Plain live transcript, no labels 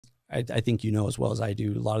I think you know as well as I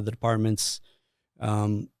do, a lot of the departments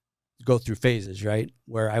go through phases, right?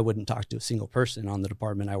 Where I wouldn't talk to a single person on the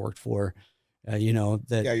department I worked for, you know,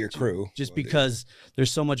 that your crew, just because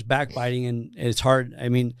there's so much backbiting and it's hard. I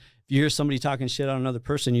mean, if you hear somebody talking shit on another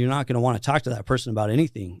person, you're not going to want to talk to that person about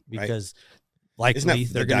anything because likely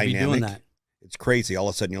they're going to be doing that. It's crazy. All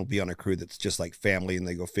of a sudden you'll be on a crew that's just like family and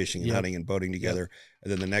they go fishing and hunting and boating together.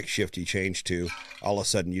 And then the next shift you change to, all of a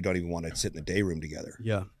sudden you don't even want to sit in the day room together.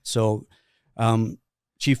 Yeah. So,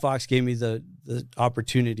 Chief Fox gave me the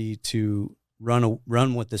opportunity to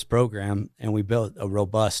run with this program, and we built a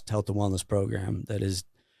robust health and wellness program that is,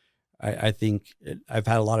 I think I've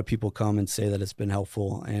had a lot of people come and say that it's been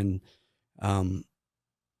helpful. And,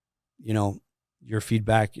 you know, your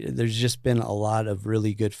feedback, there's just been a lot of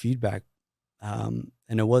really good feedback. And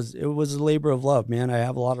it was a labor of love, man. I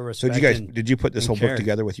have a lot of respect. So did you put this whole book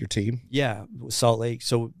together with your team? Yeah. Salt Lake.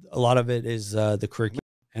 So a lot of it is, the curriculum,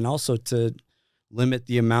 and also to limit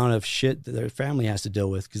the amount of shit that their family has to deal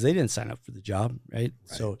with, because they didn't sign up for the job. Right.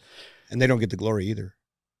 So, and they don't get the glory either.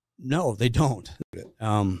 No, they don't.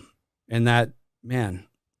 And that, man,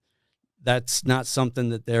 that's not something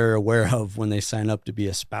that they're aware of when they sign up to be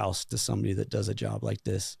a spouse to somebody that does a job like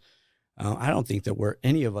this. I don't think that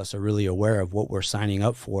any of us are really aware of what we're signing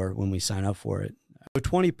up for when we sign up for it.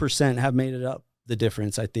 20% have made it up the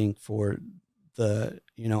difference, I think, for the,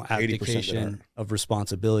 you know, abdication of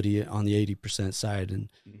responsibility on the 80% side. And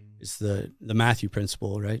it's the Matthew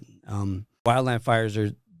principle, right? Wildland fires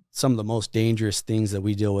are some of the most dangerous things that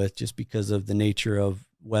we deal with, just because of the nature of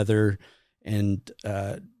weather and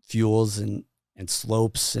fuels and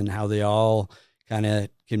slopes, and how they all kind of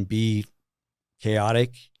can be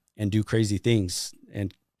chaotic and do crazy things.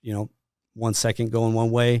 And, you know, 1 second going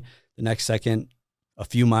one way, the next second a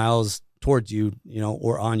few miles towards you, you know,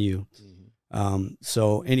 or on you.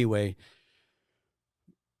 So anyway,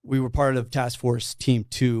 we were part of Task Force Team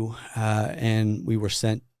 2, and we were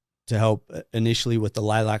sent to help initially with the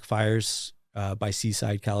lilac fires by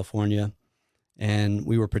Seaside, California. And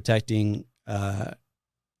we were protecting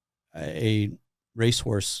a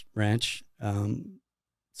racehorse ranch.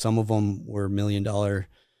 Some of them were $1 million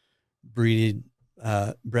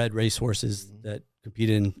bred racehorses that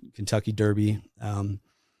competed in Kentucky Derby.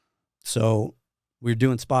 So we were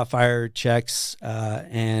doing spot fire checks,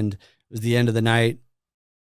 and it was the end of the night.